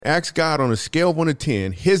Ask God on a scale of 1 to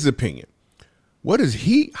 10, his opinion.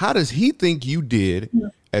 How does he think you did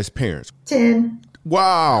as parents? 10.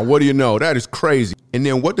 Wow, what do you know? That is crazy. And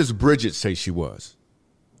then what does Bridget say she was?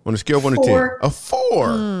 On a scale of 1 to 10? A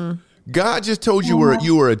 4. God just told you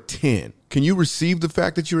you were a 10. Can you receive the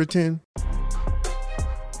fact that you're a 10?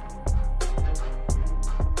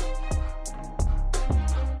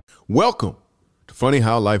 Welcome to Funny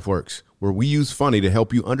How Life Works, where we use funny to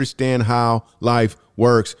help you understand how life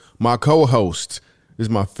works. My co-host is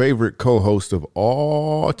my favorite co-host of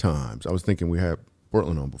all times. I was thinking we had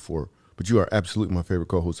Portland on before, but you are absolutely my favorite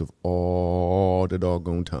co-host of all the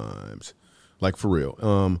doggone times. Like, for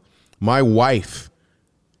real. My wife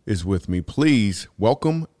is with me. Please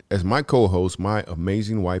welcome as my co-host, my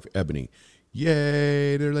amazing wife, Ebony.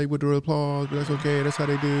 Yay, they're late with the applause, but that's okay. That's how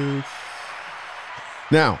they do.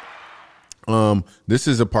 Now, this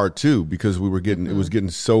is a part 2 because it was getting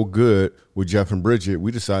so good with Jeff and Bridget.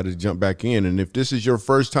 We decided to jump back in. And if this is your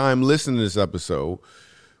first time listening to this episode,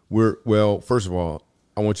 first of all,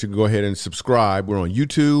 I want you to go ahead and subscribe. We're on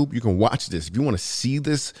YouTube. You can watch this. If you want to see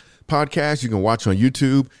this podcast, you can watch on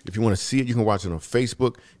YouTube. If you want to see it, you can watch it on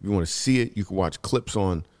Facebook. If you want to see it, you can watch clips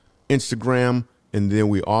on Instagram. And then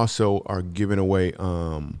we also are giving away,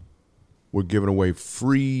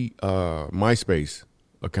 free MySpace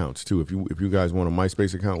accounts too. If you guys want a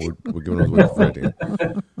MySpace account, we're giving those away for free.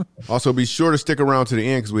 Also, be sure to stick around to the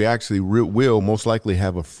end because we actually will most likely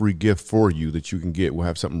have a free gift for you that you can get. We'll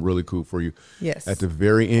have something really cool for you at the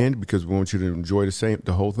very end because we want you to enjoy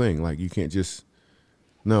the whole thing. Like, you can't just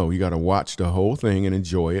you got to watch the whole thing and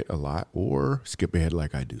enjoy it a lot, or skip ahead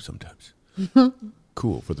like I do sometimes.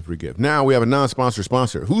 Cool for the free gift. Now we have a non-sponsor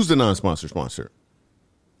sponsor. Who's the non-sponsor sponsor?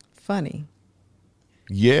 Funny.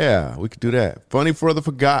 Yeah, we could do that. Funny for the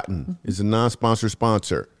Forgotten is a non-sponsor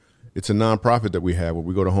sponsor. It's a nonprofit that we have where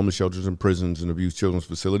we go to homeless shelters and prisons and abused children's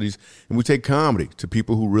facilities, and we take comedy to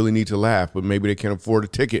people who really need to laugh, but maybe they can't afford a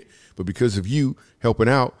ticket. But because of you helping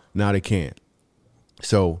out, now they can.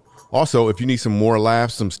 So also, if you need some more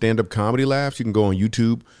laughs, some stand-up comedy laughs, you can go on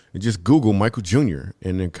YouTube and just Google Michael Jr.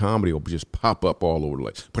 and then comedy will just pop up all over the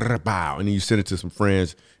place. And then you send it to some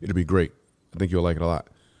friends. It'll be great. I think you'll like it a lot.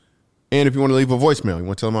 And if you want to leave a voicemail, you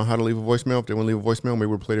want to tell them how to leave a voicemail? If they want to leave a voicemail, maybe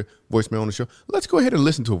we'll play the voicemail on the show. Let's go ahead and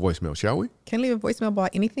listen to a voicemail, shall we? Can leave a voicemail about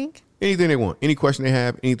anything? Anything they want. Any question they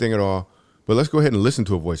have, anything at all. But let's go ahead and listen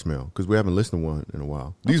to a voicemail because we haven't listened to one in a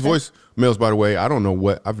while. Okay. These voicemails, by the way, I don't know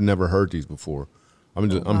what. I've never heard these before. I'm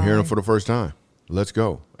hearing them for the first time. Let's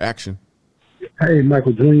go. Action. Hey,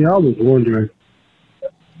 Michael Jr., I was wondering,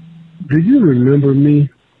 do you remember me?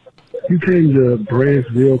 You came to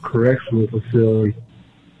Branchville Correctional Facility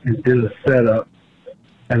and did a setup,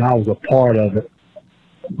 and I was a part of it.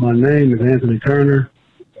 My name is Anthony Turner,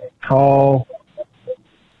 tall,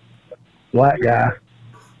 black guy.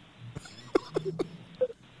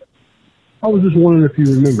 I was just wondering if you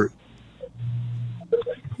remembered.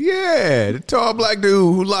 Yeah, the tall black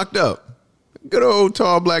dude who locked up. Good old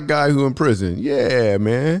tall black guy who in prison. Yeah,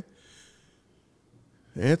 man.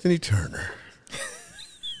 Anthony Turner.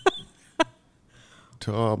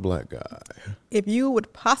 Tall black guy. If you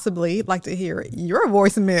would possibly like to hear your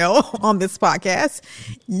voicemail on this podcast,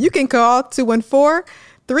 you can call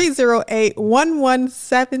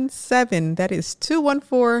 214-308-1177. That is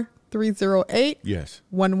 214-308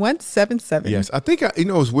 1177. Yes, I think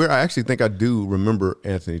it's weird. I actually think I do remember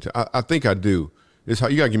Anthony. I think I do. It's how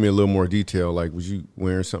you gotta give me a little more detail. Like, was you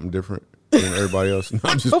wearing something different than everybody else? No,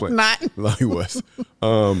 I'm just playing. Not. Like he was.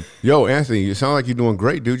 Yo, Anthony, you sound like you're doing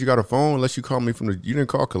great, dude. You got a phone? Unless you called me you didn't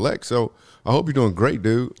call collect. So I hope you're doing great,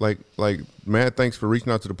 dude. Like, man, thanks for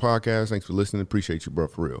reaching out to the podcast. Thanks for listening. Appreciate you, bro,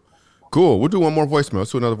 for real. Cool. We'll do one more voicemail.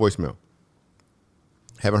 Let's do another voicemail.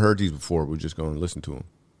 Haven't heard these before. We're just gonna listen to them.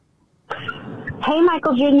 Hey,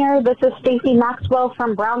 Michael Jr., this is Stacy Maxwell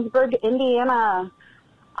from Brownsburg, Indiana.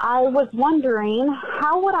 I was wondering,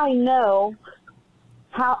 how would I know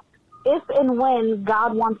if and when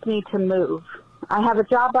God wants me to move? I have a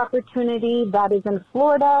job opportunity that is in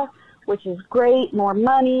Florida, which is great, more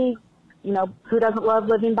money. You know, who doesn't love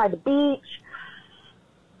living by the beach?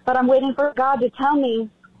 But I'm waiting for God to tell me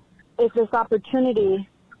if this opportunity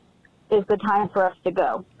is the time for us to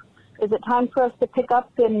go. Is it time for us to pick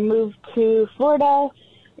up and move to Florida?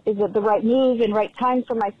 Is it the right move and right time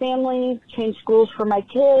for my family? Change schools for my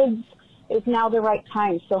kids? Is now the right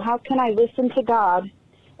time? So how can I listen to God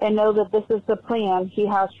and know that this is the plan He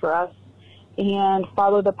has for us and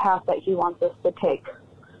follow the path that He wants us to take?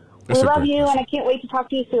 We love you, and I can't wait to talk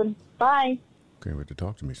to you soon. Bye. Can't wait to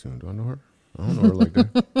talk to me soon. Do I know her? I don't know her like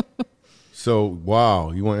that. So,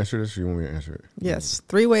 wow. You want to answer this or you want me to answer it? Yes.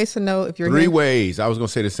 3 ways to know if you're Three hearing, ways. I was going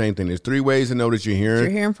to say the same thing. There's 3 ways to know that you're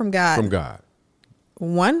hearing, from God. from God.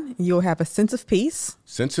 1, you'll have a sense of peace.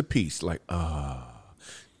 Sense of peace. Like, I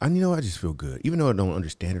just feel good. Even though I don't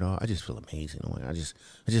understand it all, I just feel amazing. Like, I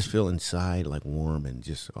just feel inside like warm and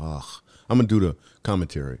just, I'm going to do the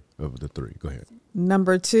commentary of the 3. Go ahead.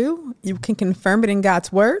 Number 2, you can confirm it in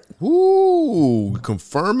God's word. Ooh,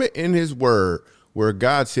 confirm it in his word where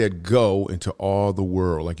God said, go into all the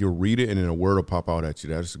world. Like you'll read it and then a word will pop out at you.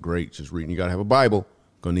 That's great. Just reading. You got to have a Bible.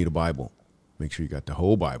 Going to need a Bible. Make sure you got the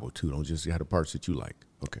whole Bible too. Don't just have the parts that you like.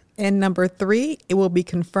 Okay. And number 3, it will be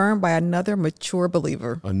confirmed by another mature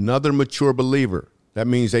believer. Another mature believer. That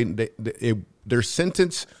means their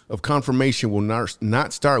sentence of confirmation will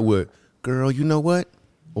not start with, girl, you know what?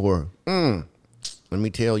 Or, let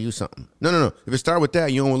me tell you something. No. If it start with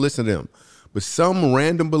that, you don't want to listen to them. But some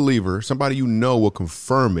random believer, somebody you know, will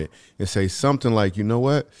confirm it and say something like, you know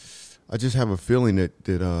what? I just have a feeling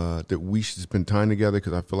that we should spend time together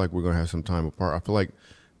because I feel like we're going to have some time apart. I feel like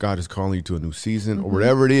God is calling you to a new season or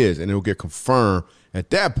whatever it is, and it'll get confirmed. At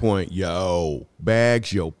that point,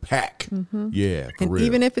 bags, pack. Yeah, for And real.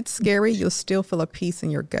 even if it's scary, you'll still feel a peace in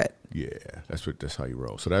your gut. Yeah, that's how you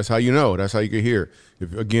roll. So that's how you know. That's how you can hear.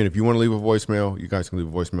 If you want to leave a voicemail, you guys can leave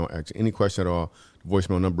a voicemail. Ask any question at all. The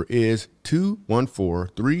voicemail number is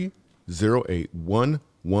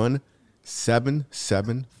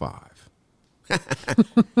 214-308-11775. I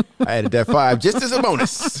added that 5 just as a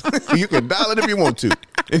bonus. You can dial it if you want to.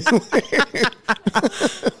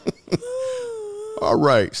 All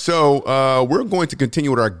right. So we're going to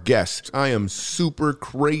continue with our guests. I am super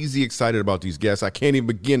crazy excited about these guests. I can't even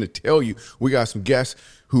begin to tell you. We got some guests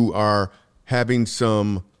who are having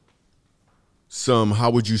some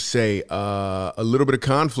how would you say, a little bit of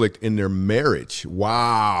conflict in their marriage.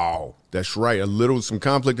 Wow. That's right. Some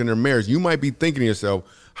conflict in their marriage. You might be thinking to yourself,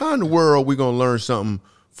 how in the world are we going to learn something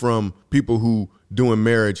from people who doing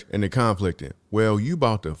marriage and they're conflicting? Well, you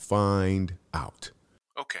about to find out.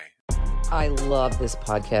 Okay. I love this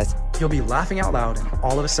podcast. You'll be laughing out loud, and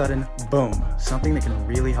all of a sudden, boom, something that can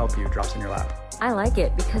really help you drops in your lap. I like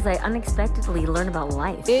it because I unexpectedly learn about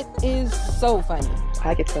life. It is so funny.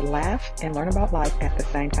 I get to laugh and learn about life at the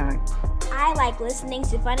same time. I like listening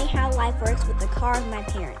to Funny How Life Works with the car of my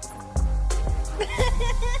parents.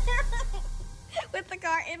 With the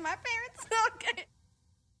car in my parents. Okay.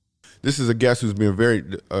 This is a guest who's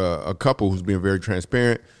been a couple who's being very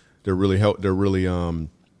transparent. They're really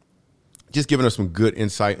just giving us some good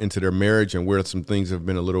insight into their marriage and where some things have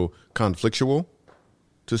been a little conflictual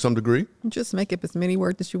to some degree. Just make up as many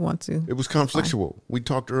words as you want to. It was conflictual. We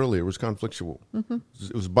talked earlier. It was conflictual.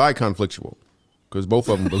 It was bi-conflictual because both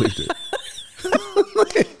of them believed it.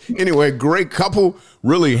 Anyway, great couple,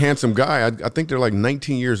 really handsome guy. I think they're like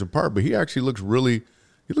 19 years apart, but he actually looks really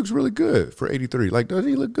good for 83. Like, doesn't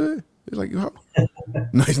he look good? He's like, no,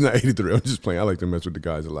 he's not 83. I'm just playing. I like to mess with the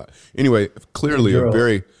guys a lot. Anyway, clearly a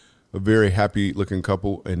very happy looking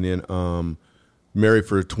couple, and then married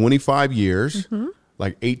for 25 years,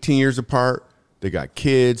 like 18 years apart. They got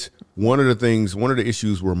kids. One of the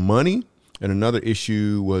issues were money, and another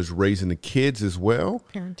issue was raising the kids as well.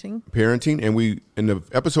 Parenting. And in the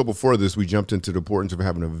episode before this, we jumped into the importance of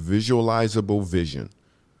having a visualizable vision.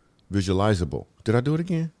 Visualizable. Did I do it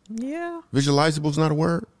again? Yeah. Visualizable is not a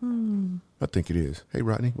word? I think it is. Hey,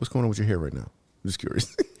 Rodney, what's going on with your hair right now? I'm just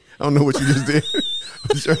curious. I don't know what you just did.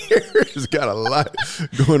 Your hair has got a lot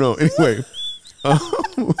going on. Anyway,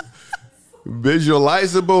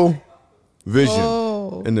 visualizable vision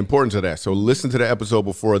and the importance of that. So listen to the episode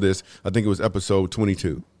before this. I think it was episode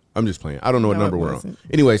 22. I'm just playing. I don't know what number we're on.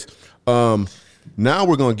 Anyways, now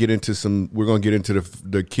we're going to get into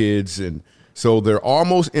the kids. And so they're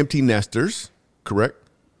almost empty nesters, correct?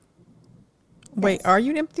 Wait, are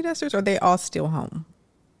you empty nesters or are they all still home?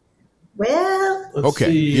 Well,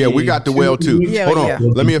 okay. Yeah, we got the well too. Hold on. Yeah.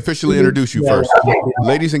 Let me officially introduce you first.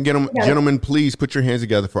 Ladies and gentlemen, please put your hands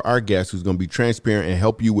together for our guest who's going to be transparent and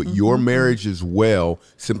help you with your marriage as well,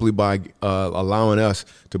 simply by allowing us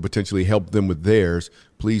to potentially help them with theirs.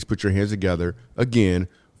 Please put your hands together again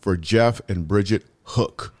for Jeff and Bridget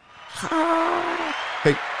Hook.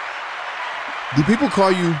 Hey, do people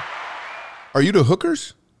call you, are you the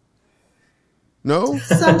hookers? No?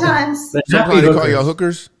 Sometimes. Somebody call y'all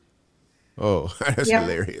hookers? Oh, that's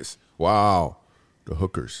hilarious. Wow. The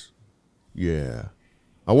hookers. Yeah.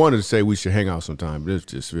 I wanted to say we should hang out sometime, but it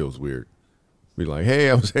just feels weird. Be like, hey,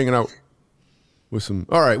 I was hanging out with some.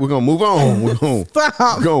 All right, we're going to move on. We're going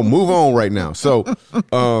to move on right now. So,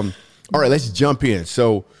 all right, let's jump in.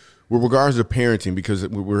 So with regards to parenting, because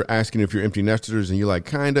we're asking if you're empty nesters, and you're like,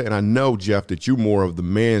 kinda. And I know, Jeff, that you're more of the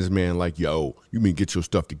man's man, like, yo, you mean get your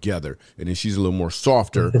stuff together. And then she's a little more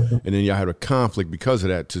softer. And then y'all had a conflict because of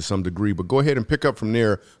that to some degree. But go ahead and pick up from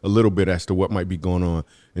there a little bit as to what might be going on.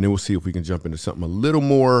 And then we'll see if we can jump into something a little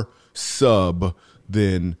more sub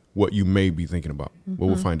than what you may be thinking about. Well,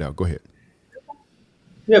 we'll find out. Go ahead.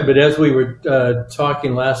 Yeah, but as we were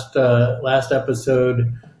talking last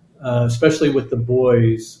episode, especially with the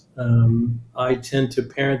boys, I tend to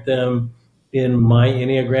parent them in my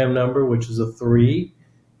Enneagram number, which is a 3.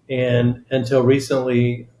 And until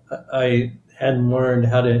recently, I hadn't learned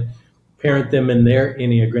how to parent them in their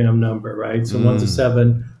Enneagram number, right? So one's a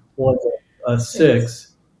 7, one's a 6.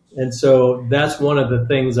 And so that's one of the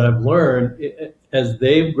things I've learned as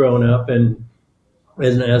they've grown up and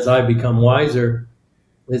as I become wiser,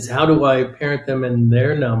 is how do I parent them in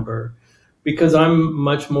their number? Because I'm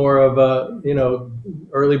much more of a,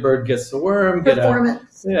 early bird gets the worm. Get out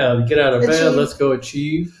of bed. Let's go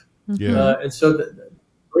achieve. Yeah. And so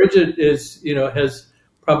Bridget has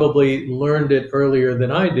probably learned it earlier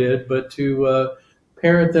than I did, but to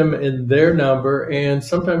parent them in their number, and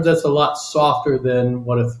sometimes that's a lot softer than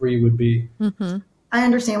what a 3 would be. Mm-hmm. I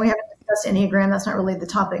understand we haven't discussed Enneagram. That's not really the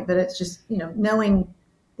topic, but it's just, knowing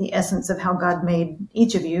the essence of how God made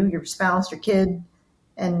each of you, your spouse, your kid.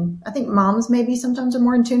 And I think moms maybe sometimes are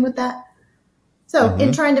more in tune with that. So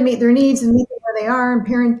in trying to meet their needs and meet them where they are and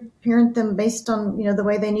parent them based on, the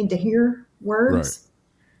way they need to hear words.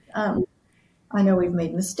 Right. I know we've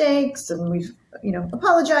made mistakes and we've,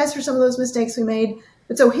 apologized for some of those mistakes we made.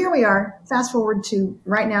 But so here we are, fast forward to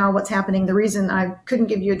right now, what's happening. The reason I couldn't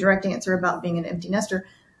give you a direct answer about being an empty nester,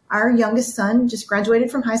 our youngest son just graduated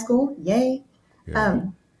from high school. Yay. Yeah.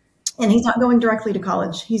 And he's not going directly to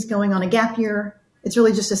college. He's going on a gap year. It's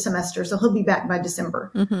really just a semester. So he'll be back by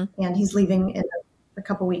December and he's leaving in a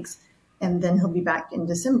couple weeks, and then he'll be back in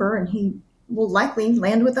December, and he will likely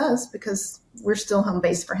land with us because we're still home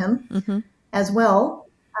base for him as well.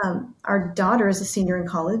 Our daughter is a senior in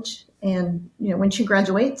college, and, when she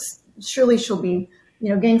graduates, surely she'll be,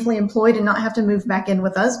 gainfully employed and not have to move back in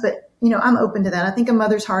with us. But, I'm open to that. I think a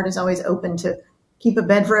mother's heart is always open to keep a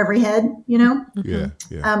bed for every head, Yeah.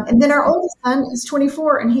 And then our oldest son is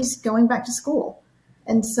 24 and he's going back to school.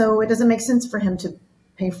 And so it doesn't make sense for him to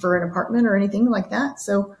pay for an apartment or anything like that.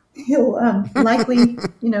 So he'll likely,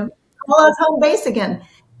 call us home base again.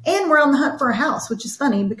 And we're on the hunt for a house, which is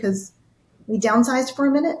funny because we downsized for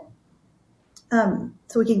a minute so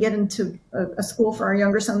we could get into a school for our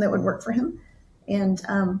younger son that would work for him. And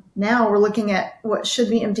now we're looking at what should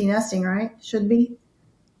be empty nesting, right? Should be.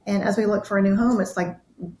 And as we look for a new home, it's like,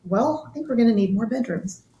 well, I think we're going to need more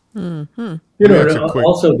bedrooms. Also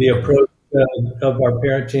the approach of our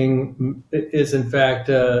parenting is, in fact,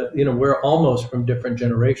 we're almost from different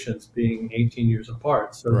generations, being 18 years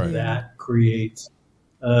apart. So that creates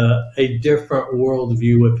a different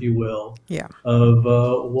worldview, if you will, of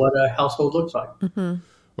what a household looks like.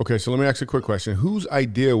 Okay, so let me ask you a quick question. Whose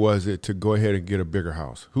idea was it to go ahead and get a bigger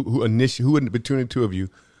house? Who between the two of you,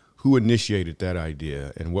 who initiated that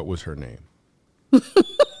idea, and what was her name? I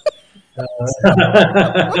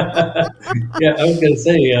was going to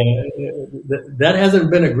say that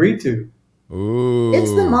hasn't been agreed to. Ooh,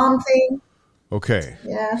 it's the mom thing. Okay.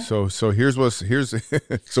 Yeah. So so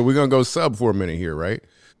we're gonna go sub for a minute here, right?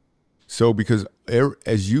 So because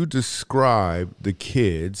as you describe the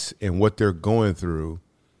kids and what they're going through,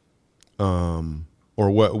 or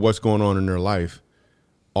what's going on in their life,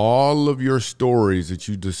 all of your stories that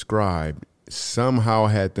you described somehow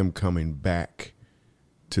had them coming back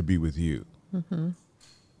to be with you.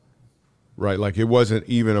 Right? Like it wasn't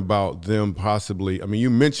even about them possibly. I mean, you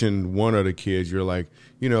mentioned one of the kids, you're like,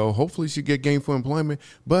 hopefully she get gainful employment,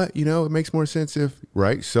 but it makes more sense if,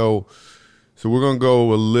 right? So we're going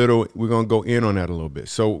to go in on that a little bit.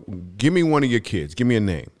 So give me one of your kids. Give me a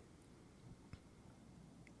name.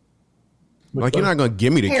 You're not going to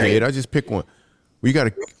give me the Harry. Kid. I just pick one. You got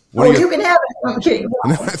to. You can have it. I'm kidding.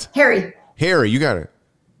 Harry. Harry, you got a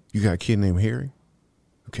kid named Harry?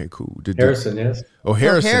 Okay, cool. Harrison, yes. Oh,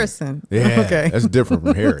 Harrison. Harrison. Yeah, okay. That's different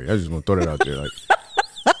from Harry. I just want to throw that out there.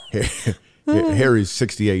 Like, Harry's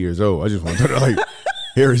 68 years old. I just want to throw that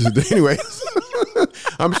Harry's. Anyways,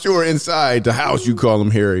 I'm sure inside the house you call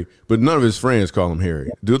him Harry, but none of his friends call him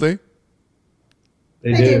Harry. Do they?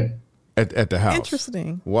 They do. At the house.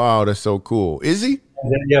 Interesting. Wow, that's so cool. Is he?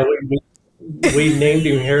 Yeah, we named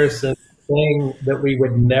him Harrison, saying that we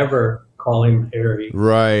would never call him Harry.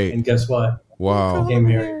 Right. And guess what? Wow. He became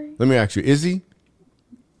Harry. Let me ask you, is he?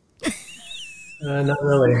 Not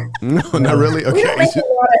really. No, not really? Okay.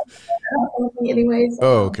 kind of thing anyways.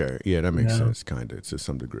 Oh, okay. Yeah, that makes sense, kind of, to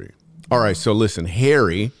some degree. All right, so listen,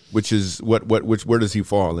 Harry, which is where does he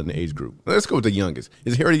fall in the age group? Let's go with the youngest.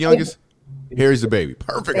 Is Harry the youngest? Harry's the baby.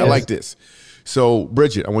 Perfect. I like this. So,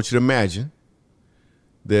 Bridget, I want you to imagine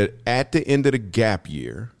that at the end of the gap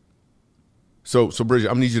year, so Bridget,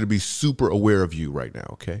 I need you to be super aware of you right now,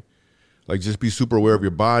 okay? Like, just be super aware of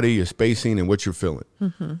your body, your spacing, and what you're feeling.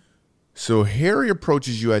 Mm-hmm. So Harry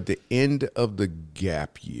approaches you at the end of the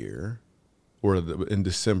gap year, or in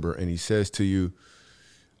December, and he says to you,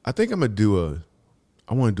 I think I want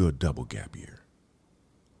to do a double gap year.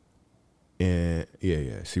 And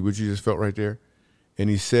yeah. See what you just felt right there? And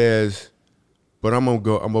he says, but I'm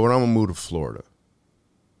gonna move to Florida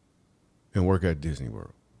and work at Disney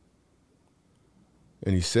World.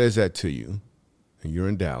 And he says that to you, and you're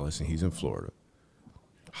in Dallas and he's in Florida.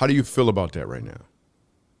 How do you feel about that right now?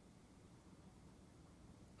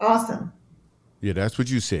 Awesome. Yeah, that's what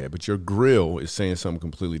you said, but your grill is saying something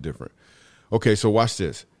completely different. Okay, so watch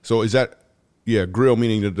this. So is that, grill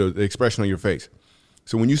meaning the expression on your face.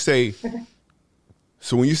 So when you say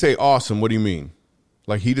awesome, what do you mean?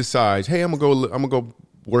 Like he decides, hey, I'm gonna go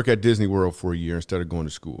work at Disney World for a year instead of going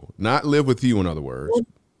to school. Not live with you, in other words.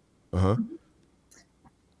 Uh-huh.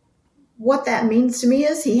 What that means to me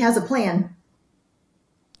is he has a plan.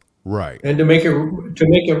 Right. And to make it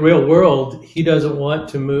real world, he doesn't want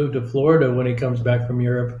to move to Florida when he comes back from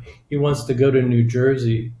Europe. He wants to go to New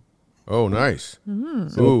Jersey. Oh, nice.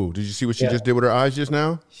 Mm. Ooh, did you see what she just did with her eyes just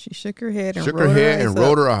now? She shook her head and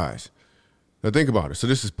rolled her eyes. Now think about it. So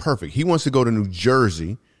this is perfect. He wants to go to New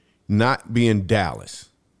Jersey, not be in Dallas.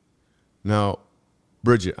 Now,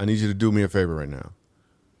 Bridget, I need you to do me a favor right now.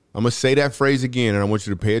 I'm going to say that phrase again, and I want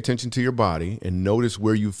you to pay attention to your body and notice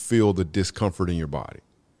where you feel the discomfort in your body.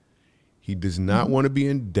 He does not want to be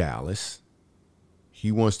in Dallas.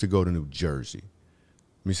 He wants to go to New Jersey.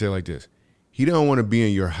 Let me say it like this. He don't want to be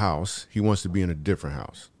in your house. He wants to be in a different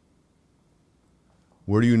house.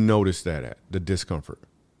 Where do you notice that at, the discomfort?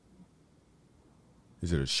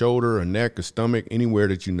 Is it a shoulder, a neck, a stomach, anywhere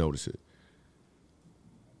that you notice it?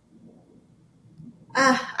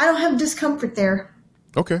 I don't have discomfort there.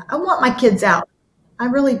 Okay. I want my kids out. I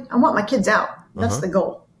want my kids out. That's the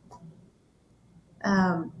goal.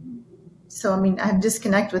 So, I mean, I have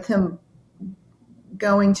disconnect with him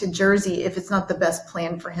going to Jersey if it's not the best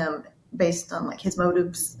plan for him based on like his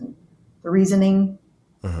motives and the reasoning.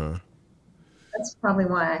 Uh-huh. That's probably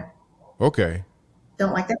why I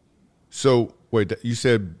don't like that. So, wait, you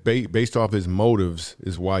said based off his motives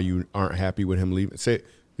is why you aren't happy with him leaving?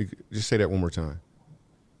 Just say that one more time.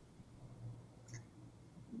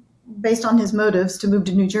 Based on his motives to move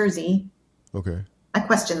to New Jersey. Okay. I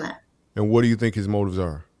question that. And what do you think his motives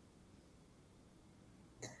are?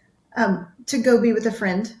 To go be with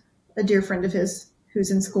a dear friend of his who's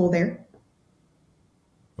in school there.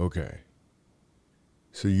 Okay.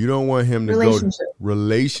 So you don't want him to go to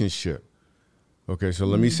relationship. Okay, so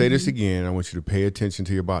let me say this again. I want you to pay attention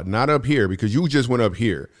to your body. Not up here, because you just went up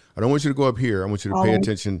here. I don't want you to go up here. I want you to pay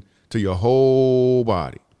attention to your whole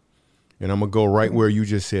body. And I'm going to go right where you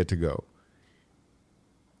just said to go.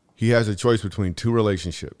 He has a choice between two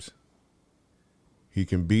relationships. He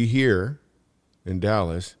can be here in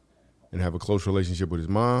Dallas and have a close relationship with his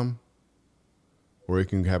mom, or he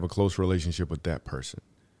can have a close relationship with that person.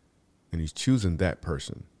 And he's choosing that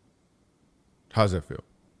person. How's that feel?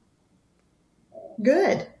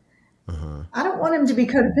 Good. I don't want him to be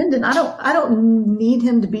codependent. I don't need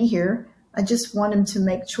him to be here. I just want him to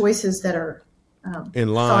make choices that are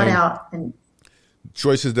in line, thought out, and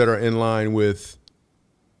choices that are in line with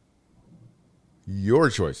your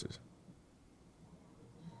choices.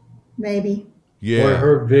 Maybe. Yeah. Or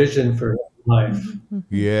her vision for life.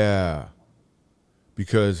 Yeah.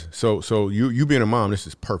 Because so you being a mom, this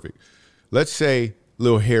is perfect. Let's say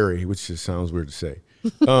little Harry, which just sounds weird to say.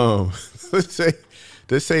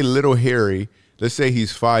 Let's say little Harry, let's say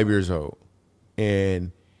he's 5 years old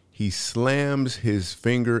and he slams his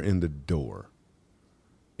finger in the door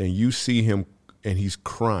and you see him and he's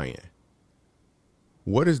crying.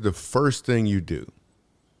 What is the first thing you do?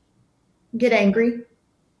 Get angry.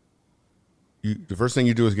 The first thing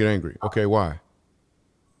you do is get angry. Okay, why?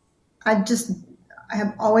 I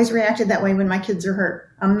have always reacted that way when my kids are hurt.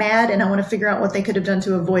 I'm mad and I want to figure out what they could have done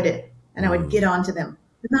to avoid it. And I would get on to them.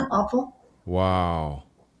 Isn't that awful? Wow.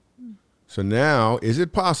 So now, is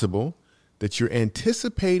it possible that you're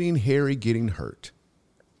anticipating Harry getting hurt?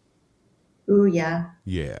 Ooh, yeah.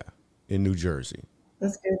 Yeah, in New Jersey.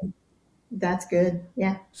 That's good. That's good.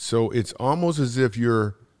 Yeah. So it's almost as if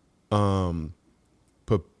you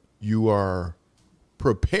are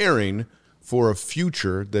preparing for a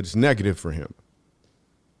future that's negative for him.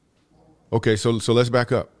 Okay, so let's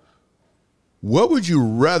back up. What would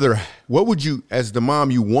you, as the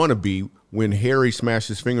mom you want to be when Harry smashed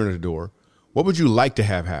his finger in the door, what would you like to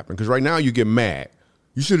have happen? Because right now you get mad.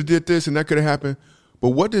 You should have did this and that could have happened. But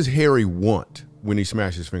what does Harry want when he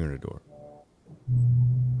smashed his finger in the door?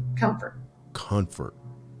 Comfort.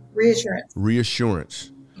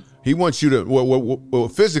 Reassurance. He wants you to, well,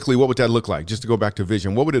 physically, what would that look like? Just to go back to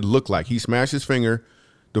vision, what would it look like? He smashed his finger.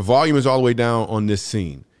 The volume is all the way down on this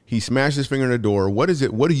scene. He smashed his finger in the door. What is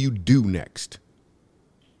it? What do you do next?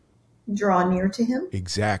 Draw near to him.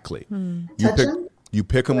 Exactly. Touch him. You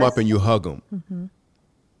pick him up and you hug him.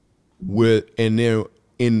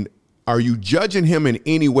 Are you judging him in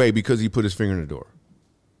any way because he put his finger in the door?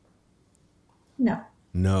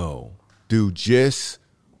 No. Dude just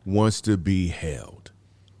wants to be held.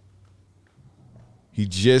 He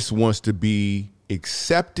just wants to be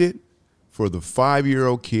accepted for the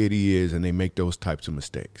 5-year-old kid he is, and they make those types of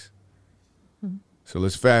mistakes. So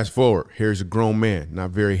let's fast forward. Here's a grown man,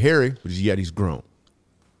 not very hairy, but yet he's grown.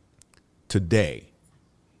 Today.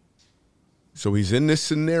 So he's in this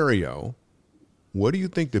scenario. What do you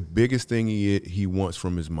think the biggest thing he wants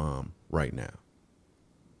from his mom right now?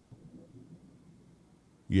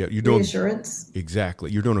 Yeah, you're doing reassurance.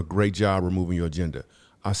 Exactly. You're doing a great job removing your agenda.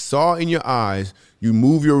 I saw in your eyes, you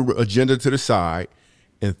move your agenda to the side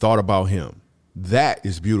and thought about him. That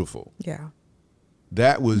is beautiful. Yeah.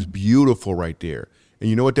 That was beautiful right there. And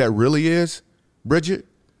you know what that really is, Bridget?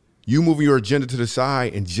 You moving your agenda to the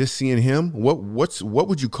side and just seeing him. What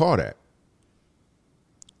would you call that?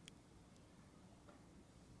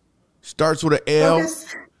 Starts with an L.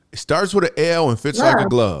 Focus. It starts with an L and fits like a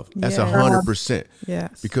glove. That's 100%.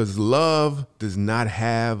 Yes. Because love does not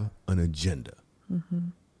have an agenda.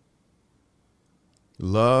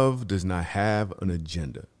 Love does not have an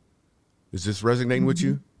agenda. Is this resonating with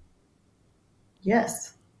you?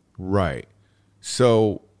 Yes. Right.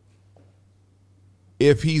 So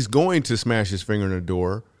if he's going to smash his finger in the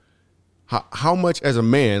door, how much as a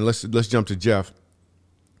man, let's jump to Jeff,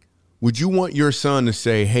 would you want your son to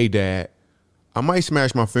say, hey, Dad, I might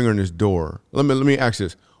smash my finger in this door. Let me ask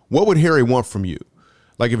this. What would Harry want from you?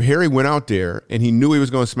 Like if Harry went out there and he knew he was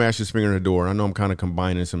going to smash his finger in the door, I know I'm kind of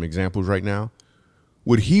combining some examples right now.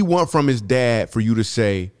 Would he want from his dad for you to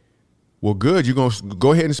say, well, good, you're going to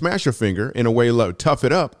go ahead and smash your finger in a way to tough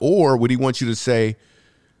it up? Or would he want you to say,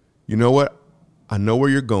 you know what? I know where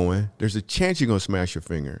you're going. There's a chance you're going to smash your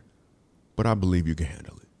finger, but I believe you can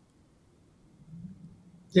handle it.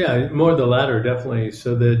 Yeah, more the latter, definitely,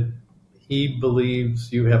 so that he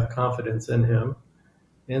believes you have confidence in him.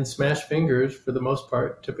 And smashed fingers, for the most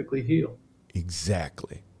part, typically heal.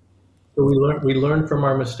 Exactly. So we learn from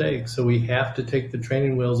our mistakes. So we have to take the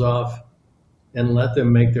training wheels off and let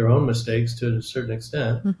them make their own mistakes to a certain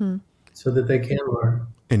extent so that they can learn.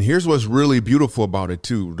 And here's what's really beautiful about it,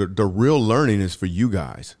 too. The real learning is for you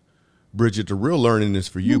guys. Bridget, the real learning is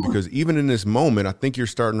for you because even in this moment, I think you're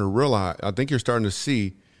starting to realize, I think you're starting to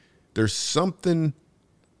see there's something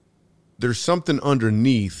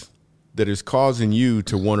underneath that is causing you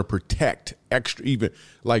to want to protect extra, even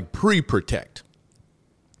like pre-protect,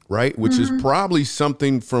 right? Which is probably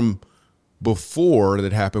something from before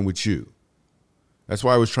that happened with you. That's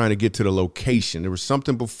why I was trying to get to the location. There was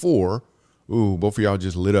something before. Ooh, both of y'all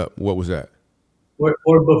just lit up. What was that?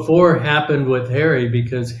 Or before happened with Harry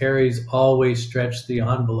because Harry's always stretched the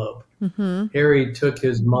envelope. Harry took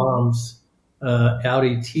his mom's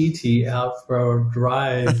Audi TT out for a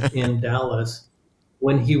drive in Dallas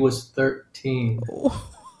when he was 13.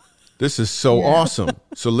 This is so awesome.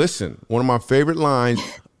 So listen, one of my favorite lines,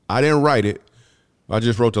 I didn't write it. I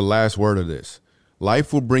just wrote the last word of this.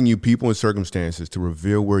 Life will bring you people and circumstances to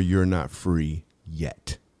reveal where you're not free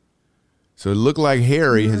yet. So it looked like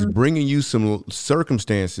Harry is bringing you some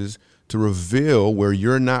circumstances to reveal where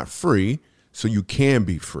you're not free so you can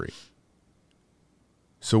be free.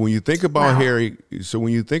 So when you think about Harry,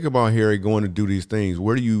 going to do these things,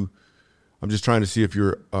 I'm just trying to see if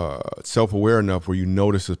you're self-aware enough where you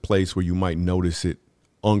notice a place where you might notice it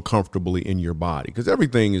uncomfortably in your body. Because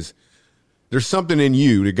there's something in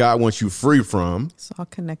you that God wants you free from. It's all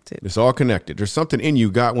connected. There's something in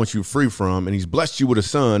you God wants you free from, and he's blessed you with a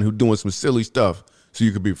son who's doing some silly stuff so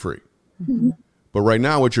you could be free. But right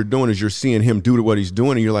now what you're doing is you're seeing him do what he's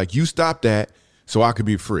doing, and you're like, you stop that so I could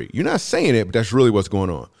be free. You're not saying it, but that's really what's going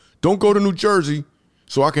on. Don't go to New Jersey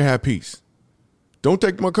so I can have peace. Don't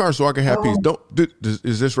take my car so I can have peace.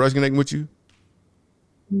 Is this resonating with you?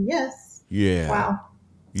 Yes. Yeah. Wow.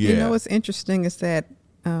 Yeah. You know what's interesting is that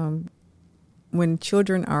when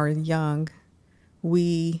children are young,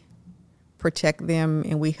 we protect them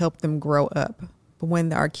and we help them grow up. But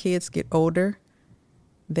when our kids get older,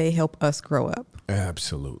 they help us grow up.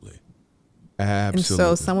 Absolutely. And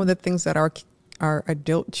so some of the things that our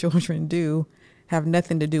adult children do have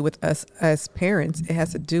nothing to do with us as parents. It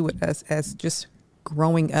has to do with us as just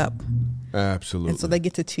growing up. Absolutely. And so they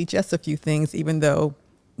get to teach us a few things, even though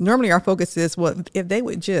normally our focus is, well, if they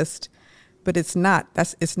would just, but it's not.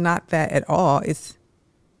 It's not that at all. It's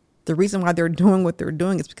the reason why they're doing what they're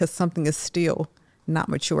doing is because something is still not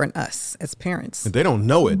mature in us as parents. And they don't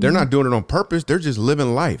know it. They're not doing it on purpose. They're just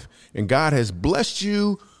living life. And God has blessed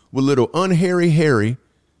you with little unhairy Harry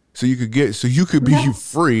so you could be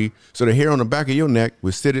free. So the hair on the back of your neck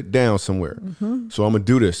would sit it down somewhere. So I'm going to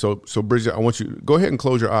do this. So Bridget, I want you to go ahead and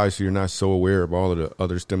close your eyes so you're not so aware of all of the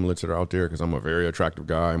other stimulants that are out there, because I'm a very attractive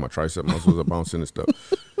guy. My tricep muscles are bouncing and stuff.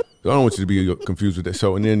 So I don't want you to be confused with that.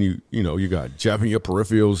 So, and then you got Jeff in your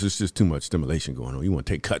peripherals. It's just too much stimulation going on. You want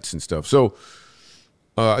to take cuts and stuff. So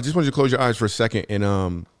I just want you to close your eyes for a second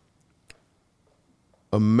and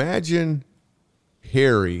imagine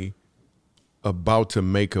Harry about to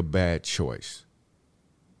make a bad choice.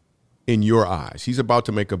 In your eyes, he's about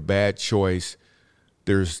to make a bad choice.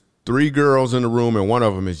 There's 3 girls in the room and one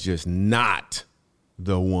of them is just not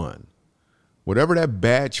the one. Whatever that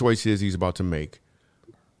bad choice is he's about to make,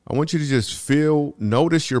 I want you to just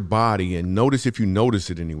notice your body and notice if you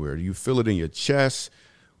notice it anywhere. Do you feel it in your chest?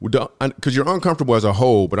 Because you're uncomfortable as a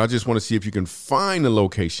whole, but I just want to see if you can find the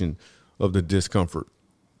location of the discomfort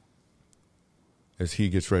as he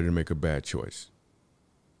gets ready to make a bad choice.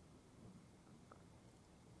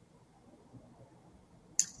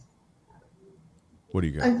 What do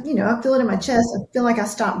you got? I feel it in my chest. I feel like I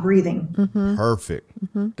stopped breathing. Perfect.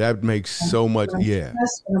 That makes so much. Yeah.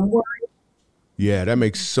 I'm worried. Yeah, that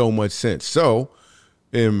makes so much sense. So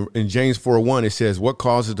in James 4:1, it says, what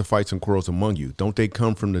causes the fights and quarrels among you? Don't they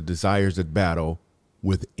come from the desires that battle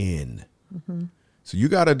within? So you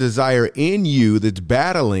got a desire in you that's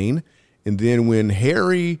battling. And then when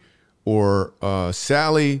Harry or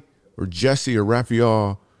Sally or Jesse or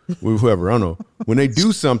Raphael, whoever, I don't know, when they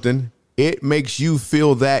do something, it makes you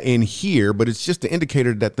feel that in here, but it's just the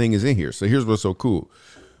indicator that thing is in here. So here's what's so cool.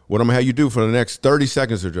 What I'm going to have you do for the next 30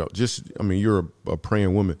 seconds or so, you're a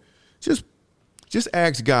praying woman. Just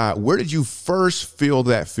ask God, where did you first feel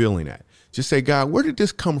that feeling at? Just say, God, where did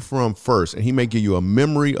this come from first? And he may give you a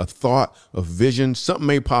memory, a thought, a vision. Something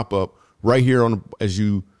may pop up right here as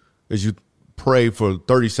you pray for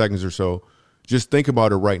 30 seconds or so. Just think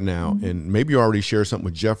about it right now. And maybe you already shared something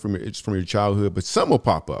with Jeff from your childhood, but something will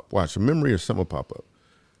pop up. Watch, a memory or something will pop up.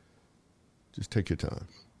 Just take your time.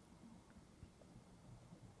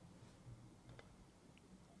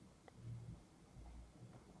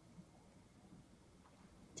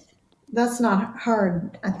 That's not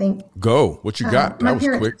hard, I think. Go. What you got? That was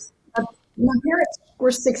quick. My parents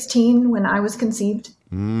were 16 when I was conceived.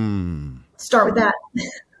 Start with that.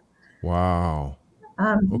 Wow.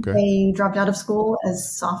 Okay. They dropped out of school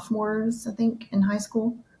as sophomores, I think, in high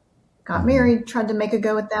school. Got married, tried to make a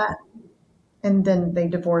go at that. And then they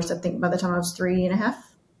divorced, I think, by the time I was 3.5.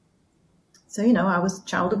 So, I was a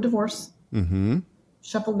child of divorce.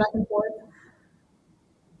 Shuffled back and forth.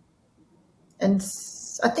 And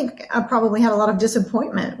I think I probably had a lot of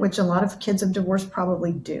disappointment, which a lot of kids of divorce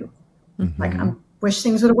probably do. Like, I wish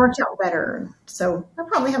things would have worked out better. So I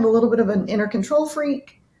probably have a little bit of an inner control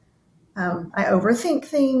freak. I overthink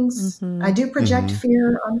things. I do project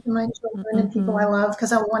fear onto my children and people I love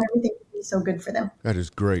because I want everything to be so good for them. That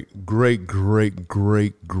is great. Great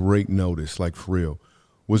notice, like for real.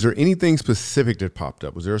 Was there anything specific that popped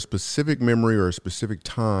up? Was there a specific memory or a specific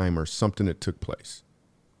time or something that took place?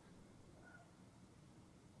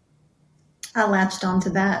 I latched onto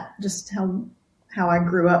that, just how I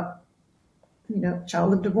grew up,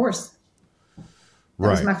 child of divorce. That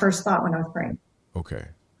was my first thought when I was praying. Okay.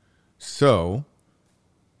 So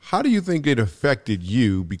how do you think it affected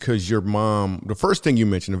you? Because your mom, the first thing you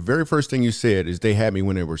mentioned, the very first thing you said is they had me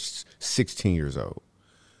when they were 16 years old.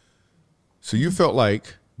 So you felt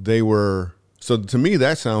like they were, so to me,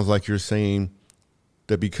 that sounds like you're saying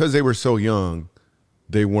that because they were so young,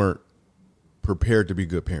 they weren't prepared to be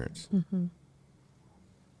good parents.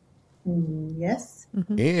 Yes.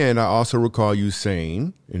 And I also recall you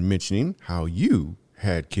saying and mentioning how you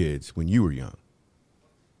had kids when you were young.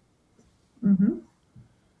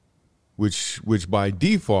 Which by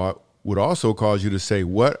default would also cause you to say,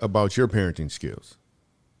 what about your parenting skills?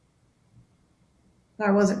 I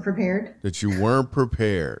wasn't prepared. That you weren't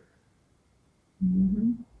prepared.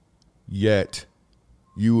 Yet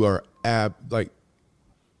you are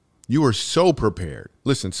you were so prepared.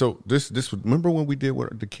 Listen, so this remember when we did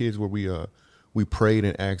what the kids where we prayed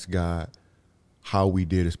and asked God how we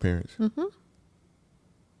did as parents?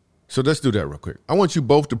 So let's do that real quick. I want you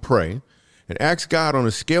both to pray and ask God on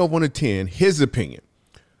a scale of 1 to 10, his opinion.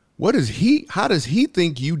 How does he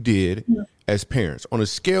think you did as parents on a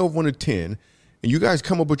scale of 1 to 10? And you guys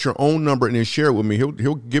come up with your own number and then share it with me. He'll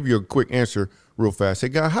give you a quick answer real fast. Say,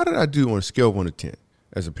 God, how did I do on a scale of 1 to 10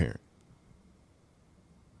 as a parent?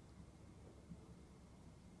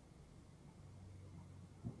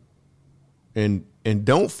 And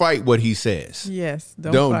don't fight what he says. Yes.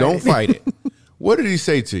 Don't fight it. What did he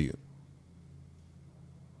say to you?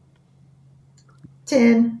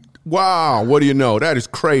 10. Wow. What do you know? That is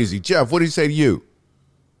crazy. Jeff, what did he say to you?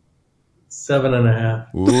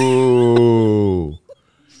 7.5. Ooh.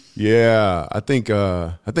 Yeah. I think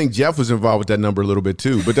Jeff was involved with that number a little bit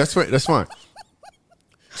too, but that's fine. That's fine.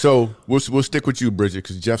 So we'll stick with you, Bridget,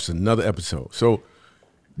 because Jeff's another episode. So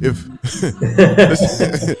if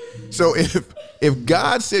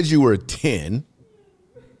God said you were a 10,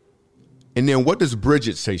 and then what does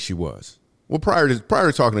Bridget say she was? Well, prior to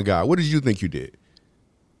talking to God, what did you think you did?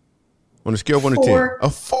 On a scale of 1 to 10. A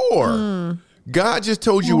 4. God just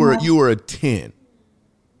told you you were a 10.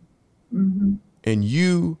 Mm-hmm. And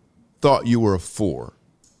you thought you were a 4.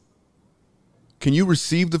 Can you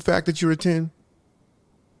receive the fact that you're a 10?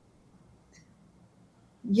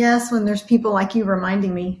 Yes, when there's people like you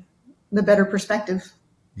reminding me the better perspective.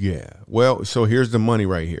 Yeah. Well, so here's the money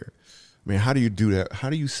right here. Man, how do you do that?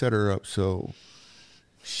 How do you set her up so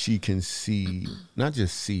she can see, not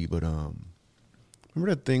just see, but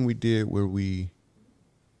remember that thing we did where I'm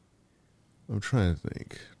trying to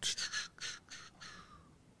think.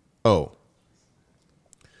 Oh.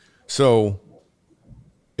 So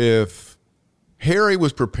if Harry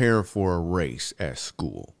was preparing for a race at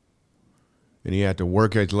school and he had to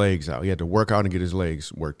work his legs out, he had to work out and get his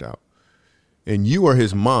legs worked out, and you are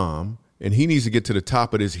his mom and he needs to get to the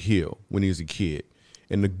top of this hill when he was a kid,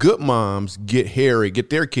 and the good moms get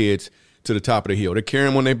their kids to the top of the hill. They carry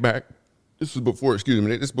him on their back. This is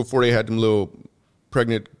before they had them little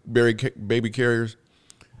pregnant baby carriers.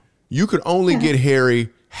 You could only get Harry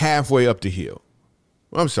halfway up the hill.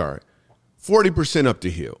 I'm sorry, 40% up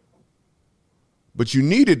the hill. But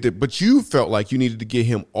you felt like you needed to get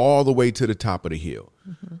him all the way to the top of the hill.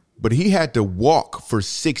 Mm-hmm. But he had to walk for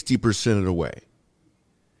 60% of the way.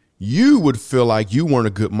 You would feel like you weren't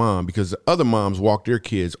a good mom because the other moms walked their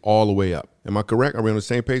kids all the way up. Am I correct? Are we on the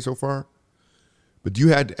same page so far? But you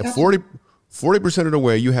had 40% of the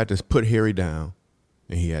way, you had to put Harry down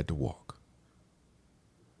and he had to walk.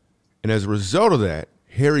 And as a result of that,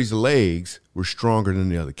 Harry's legs were stronger than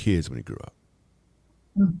the other kids when he grew up.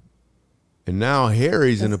 Mm. And now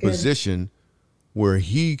Harry's in a position where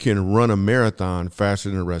he can run a marathon faster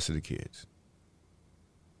than the rest of the kids.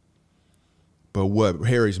 But what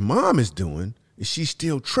Harry's mom is doing is she's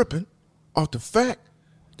still tripping off the fact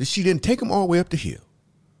that she didn't take him all the way up the hill.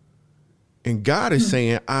 And God is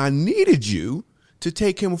saying, I needed you to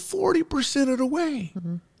take him 40% of the way,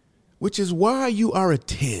 which is why you are a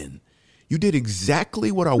 10. You did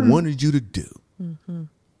exactly what I wanted you to do. Mm-hmm.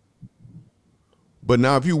 But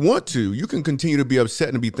now if you want to, you can continue to be upset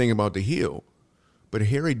and be thinking about the hill. But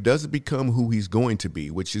Harry doesn't become who he's going to be,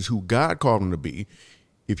 which is who God called him to be,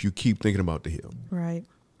 if you keep thinking about the hill. Right.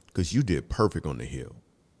 Because you did perfect on the hill.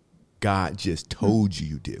 God just told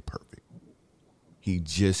you did perfect. He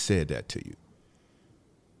just said that to you.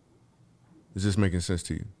 Is this making sense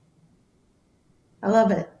to you? I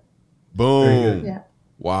love it. Boom. Yeah.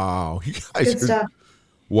 Wow. You guys Good stuff.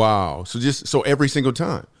 Wow. So every single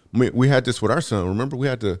time. We had this with our son. Remember, we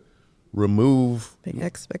had to remove big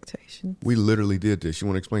expectations. We literally did this. You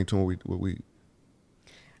want to explain to him what we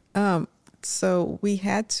So we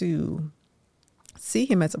had to see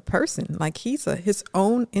him as a person, like he's his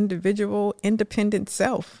own individual, independent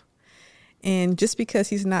self. And just because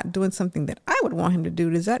he's not doing something that I would want him to do,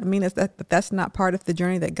 does that mean that's not part of the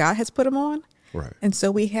journey that God has put him on? Right. And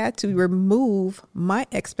so we had to remove my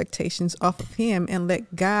expectations off of him and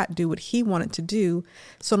let God do what he wanted to do.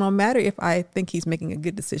 So no matter if I think he's making a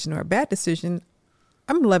good decision or a bad decision,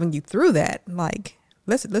 I'm loving you through that. Like,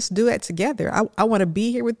 let's do that together. I want to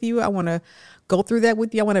be here with you. I want to go through that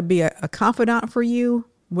with you. I want to be a confidant for you,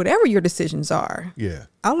 whatever your decisions are. Yeah.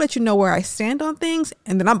 I'll let you know where I stand on things.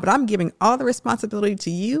 And then I'm giving all the responsibility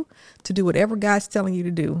to you to do whatever God's telling you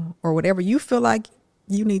to do or whatever you feel like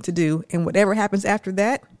you need to do. And whatever happens after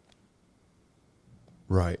that.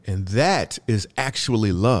 Right. And that is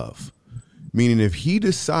actually love. Meaning if he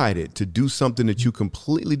decided to do something that you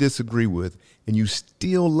completely disagree with and you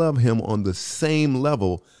still love him on the same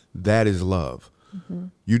level, that is love. Mm-hmm.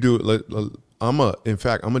 You do it. I'm going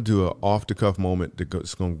to do an off the cuff moment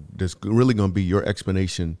that's really going to be your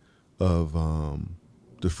explanation of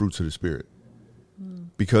the fruits of the Spirit.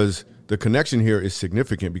 because the connection here is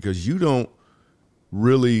significant, because you don't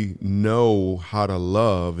really know how to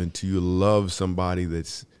love until you love somebody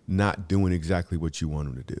that's not doing exactly what you want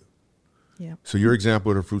them to do. Yeah. So your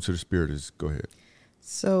example of the fruits of the Spirit is, go ahead.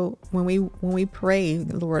 So when we pray,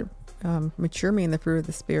 Lord, mature me in the fruit of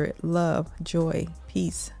the Spirit: love, joy,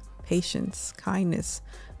 peace, patience, kindness,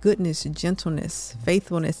 goodness, gentleness,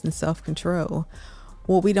 faithfulness, and self-control.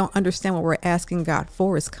 What we don't understand, what we're asking God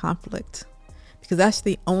for, is conflict, because that's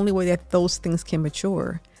the only way that those things can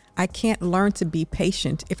mature. I can't learn to be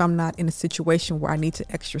patient if I'm not in a situation where I need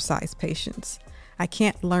to exercise patience. I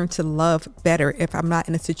can't learn to love better if I'm not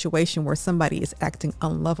in a situation where somebody is acting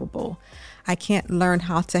unlovable. I can't learn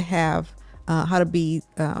how to have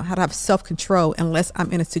self-control unless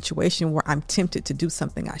I'm in a situation where I'm tempted to do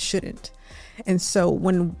something I shouldn't. And so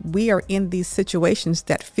when we are in these situations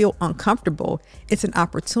that feel uncomfortable, it's an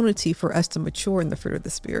opportunity for us to mature in the fruit of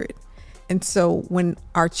the Spirit. And so when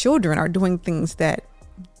our children are doing things that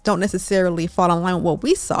don't necessarily fall in line with what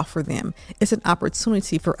we saw for them, it's an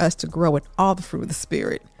opportunity for us to grow in all the fruit of the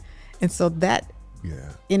Spirit. And so that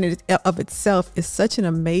in it of itself is such an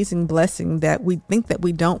amazing blessing that we think that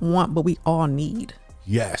we don't want, but we all need.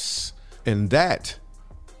 Yes. And that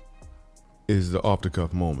is the off the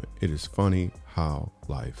cuff moment. It is funny how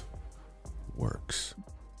life works.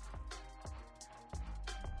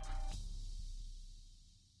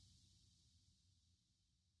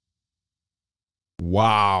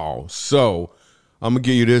 Wow. So I'm gonna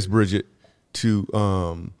give you this, Bridget,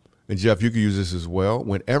 and Jeff, you can use this as well.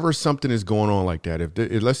 Whenever something is going on like that, if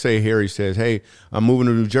let's say Harry says, "Hey, I'm moving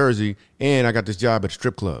to New Jersey and I got this job at a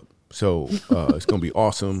strip club, so it's gonna be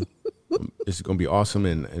awesome. It's gonna be awesome,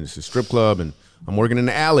 and it's a strip club, and I'm working in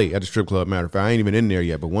the alley at the strip club. Matter of fact, I ain't even in there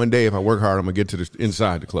yet, but one day if I work hard, I'm gonna get to the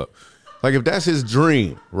inside the club." Like, if that's his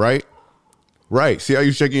dream, right? Right. See how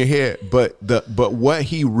you're shaking your head, but what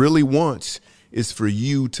he really wants is for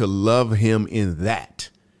you to love him in that,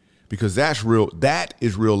 because that's real. That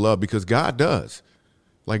is real love, because God does.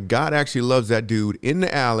 Like, God actually loves that dude in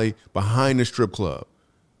the alley behind the strip club,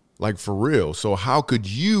 like, for real. So how could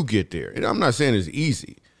you get there? And I'm not saying it's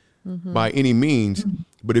easy by any means,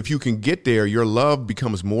 but if you can get there, your love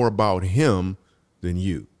becomes more about him than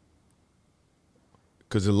you,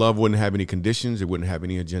 because the love wouldn't have any conditions. It wouldn't have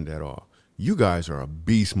any agenda at all. You guys are a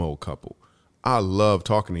beast mode couple. I love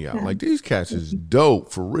talking to y'all. Like, these cats is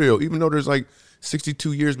dope, for real. Even though there's like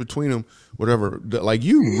 62 years between them, whatever. Like,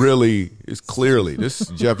 you really is clearly this.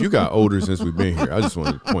 Jeff, you got older since we've been here. I just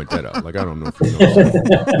wanted to point that out. Like, I don't know if you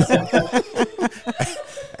know.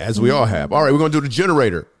 As we all have. All right, we're gonna do the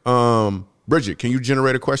generator. Bridget, can you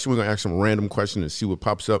generate a question? We're gonna ask some random question and see what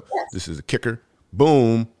pops up. Yes. This is a kicker.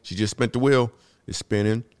 Boom. She just spent the wheel. It's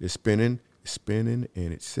spinning. It's spinning. It's spinning.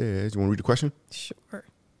 And it says, you want to read the question? Sure.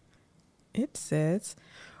 It says,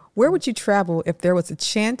 where would you travel if there was a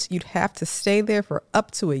chance you'd have to stay there for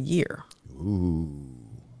up to a year? Ooh.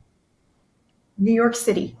 New York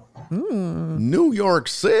City. New York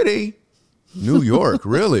City? New York,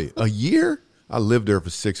 really? A year? I lived there for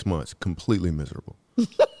 6 months, completely miserable. Of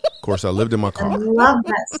course, I lived in my car. I love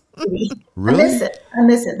that city. Really? I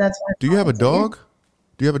miss it. That's why. Do you have a dog?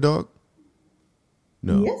 Do you have a dog?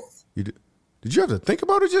 No. Yes. You did you have to think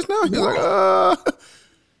about it just now? You're like,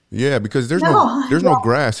 yeah, because there's no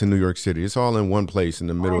grass in New York City. It's all in one place in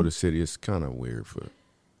the middle of the city. It's kind of weird, but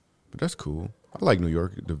that's cool. I like New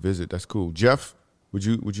York to visit. That's cool. Jeff, would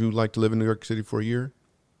you like to live in New York City for a year?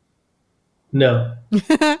 No.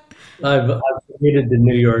 I've commuted to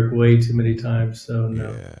New York way too many times, so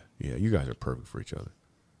no. Yeah, you guys are perfect for each other.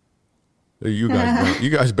 You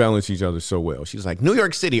guys balance each other so well. She's like, New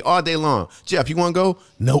York City all day long. Jeff, you want to go?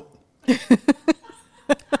 Nope.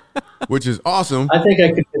 Which is awesome. I think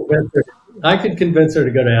I could convince her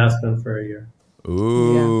to go to Aspen for a year.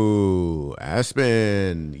 Ooh, yeah.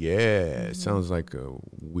 Aspen. Yeah, it sounds like a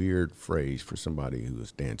weird phrase for somebody who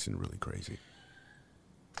is dancing really crazy.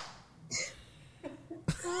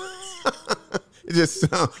 It just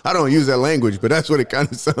sounds, I don't use that language, but that's what it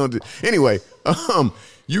kind of sounded. Anyway,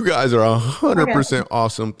 you guys are 100%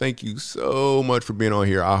 awesome. Thank you so much for being on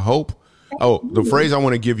here. I hope. The phrase I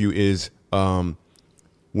want to give you is,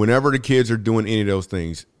 whenever the kids are doing any of those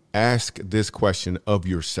things, ask this question of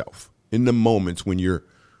yourself. In the moments when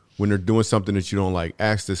they're doing something that you don't like,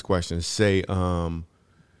 ask this question. Say, can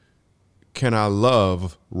I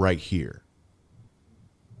love right here?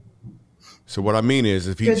 So what I mean is,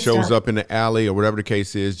 if he shows up in the alley or whatever the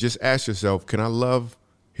case is, just ask yourself, can I love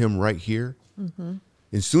him right here? Mm-hmm.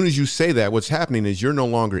 As soon as you say that, what's happening is you're no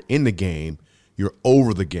longer in the game. You're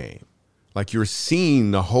over the game. Like, you're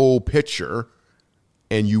seeing the whole picture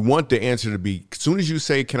And you want the answer to be, as soon as you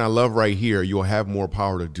say, can I love right here, you'll have more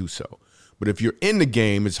power to do so. But if you're in the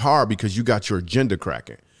game, it's hard because you got your agenda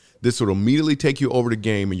cracking. This will immediately take you over the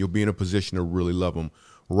game and you'll be in a position to really love him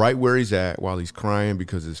right where he's at while he's crying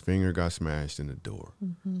because his finger got smashed in the door.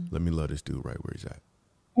 Mm-hmm. Let me love this dude right where he's at.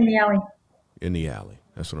 In the alley. In the alley.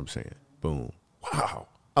 That's what I'm saying. Boom. Wow.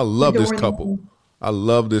 I love this couple. I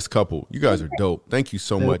love this couple. You guys are dope. Thank you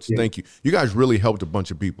so much. Thank you. You guys really helped a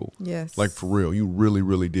bunch of people. Yes. Like for real. You really,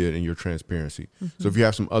 really did in your transparency. Mm-hmm. So if you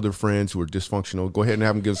have some other friends who are dysfunctional, go ahead and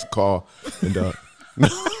have them give us a call. And I'm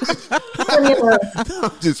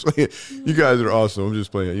just playing. You guys are awesome. I'm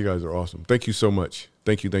just playing. You guys are awesome. Thank you so much.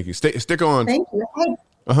 Thank you. Thank you. Stick on. Thank you. Hey.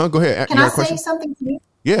 Go ahead. Can I say something to you?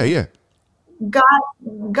 Yeah.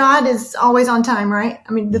 God is always on time, right?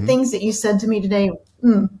 I mean, the things that you said to me today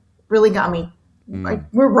really got me. Like,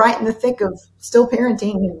 we're right in the thick of still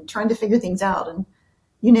parenting and trying to figure things out, and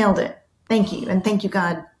you nailed it. Thank you, and thank you,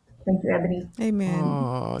 God. Thank you, Ebony. Amen.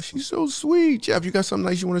 Oh, she's so sweet. Jeff, you got something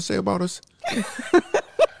nice you want to say about us?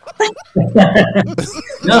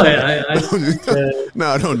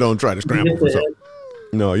 No, don't try to scramble for something.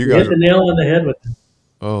 No, you guys hit the nail on the head with it.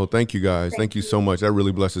 Oh, thank you guys. Thank you so much. That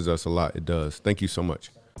really blesses us a lot. It does. Thank you so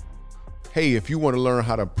much. Hey, if you want to learn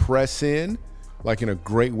how to press in, like in a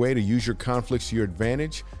great way to use your conflicts to your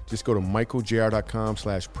advantage, just go to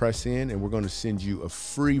michaeljr.com/pressin, and we're going to send you a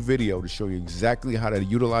free video to show you exactly how to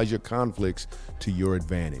utilize your conflicts to your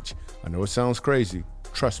advantage. I know it sounds crazy.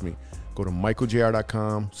 Trust me. Go to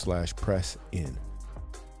michaeljr.com/pressin.